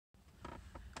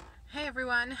Hey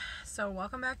everyone, so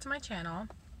welcome back to my channel.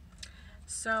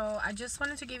 So I just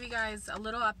wanted to give you guys a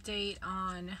little update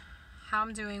on how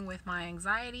I'm doing with my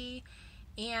anxiety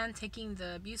and taking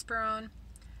the buspirone.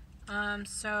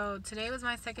 So today was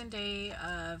my second day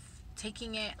of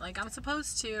taking it like I'm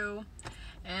supposed to,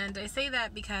 and I say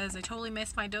that because I totally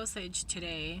missed my dosage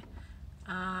today.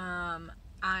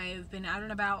 I've been out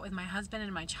and about with my husband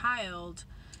and my child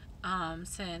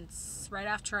since right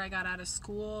after I got out of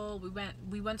school.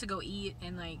 We went to go eat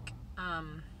and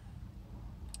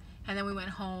and then we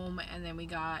went home and then we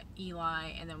got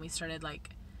Eli and then we started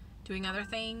doing other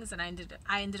things, and I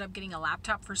ended up getting a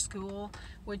laptop for school,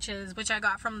 which I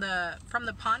got from the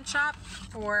pawn shop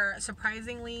for a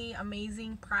surprisingly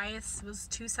amazing price. It was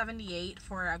 $278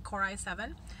 for a Core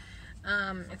i7.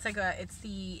 It's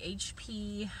the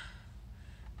HP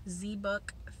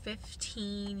ZBook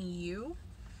 15U.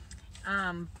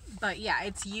 But yeah,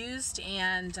 it's used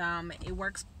and it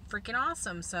works freaking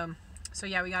awesome. So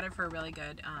yeah, we got it for a really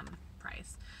good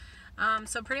price.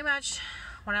 So pretty much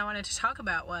what I wanted to talk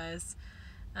about was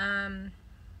how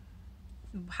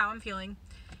I'm feeling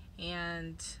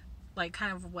and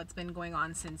kind of what's been going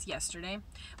on since yesterday,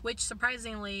 which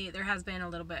surprisingly there has been a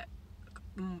little bit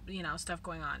stuff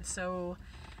going on. So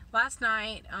last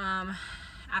night,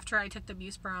 after I took the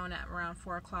buspirone at around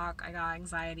 4 o'clock, I got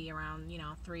anxiety around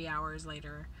 3 hours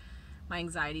later. My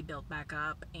anxiety built back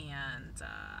up, and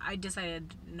I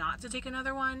decided not to take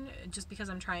another one just because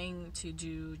I'm trying to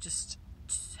do just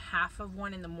half of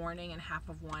one in the morning and half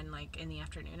of one in the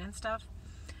afternoon and stuff.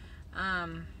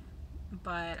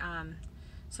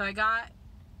 So I got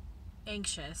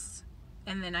anxious,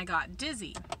 and then I got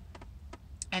dizzy,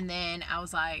 and then I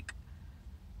was I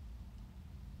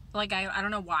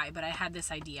don't know why, but I had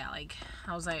this idea.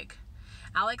 I was like,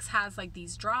 Alex has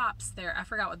these drops. I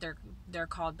forgot what they're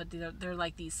called, but they're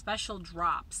like these special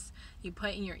drops you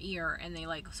put in your ear, and they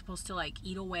supposed to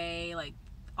eat away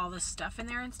all the stuff in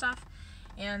there and stuff.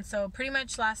 And so pretty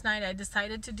much last night I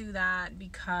decided to do that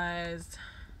because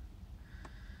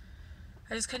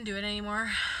I just couldn't do it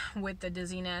anymore with the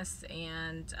dizziness,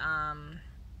 and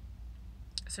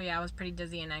so yeah, I was pretty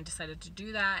dizzy, and I decided to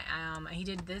do that. He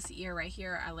did this ear right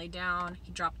here. I laid down.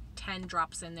 He dropped 10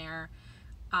 drops in there.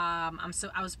 I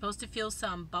was supposed to feel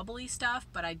some bubbly stuff,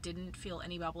 but I didn't feel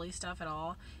any bubbly stuff at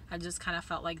all. I just kind of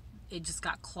felt like it just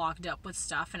got clogged up with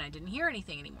stuff, and I didn't hear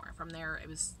anything anymore. From there, it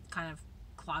was kind of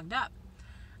clogged up.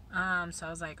 So I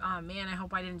was like, oh man, I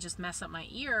hope I didn't just mess up my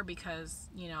ear, because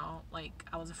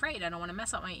I was afraid. I don't want to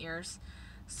mess up my ears.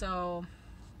 So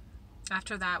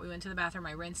after that, we went to the bathroom.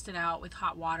 I rinsed it out with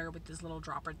hot water with this little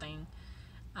dropper thing.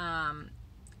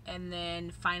 And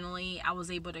then finally I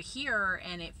was able to hear,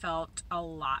 and it felt a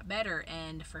lot better.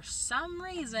 And for some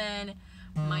reason,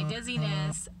 my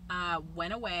dizziness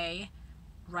went away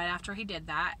right after he did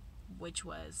that, which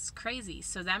was crazy.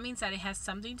 So that means that it has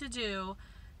something to do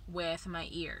with my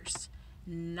ears,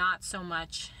 not so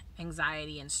much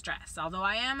anxiety and stress. Although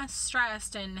I am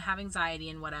stressed and have anxiety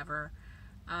and whatever,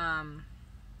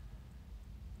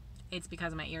 it's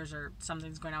because of my ears, or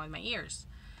something's going on with my ears.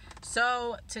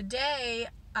 So today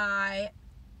I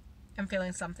am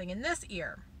feeling something in this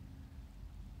ear.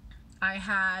 I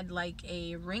had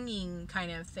a ringing kind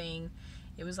of thing.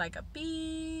 It was like a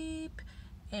beep,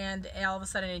 and all of a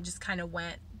sudden it just kind of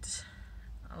went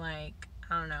I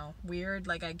don't know, weird.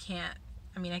 I can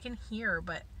hear,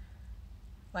 but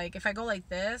if I go like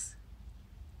this,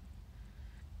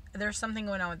 there's something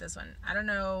going on with this one. I don't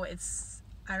know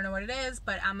what it is,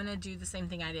 but I'm gonna do the same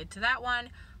thing I did to that one,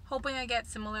 hoping I get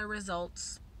similar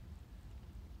results.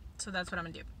 So that's what I'm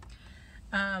gonna do.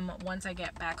 Once I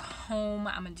get back home,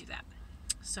 I'm gonna do that.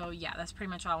 So yeah, that's pretty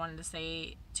much all I wanted to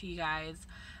say to you guys.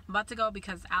 I'm about to go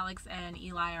because Alex and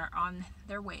Eli are on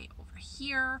their way over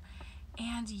here.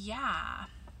 And yeah,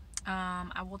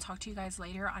 I will talk to you guys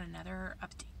later on another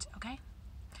update, okay?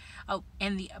 Oh,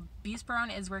 and the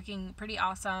buspirone is working pretty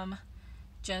awesome.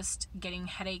 Just getting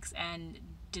headaches and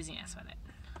dizziness with it.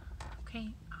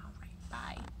 Okay, all right,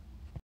 bye.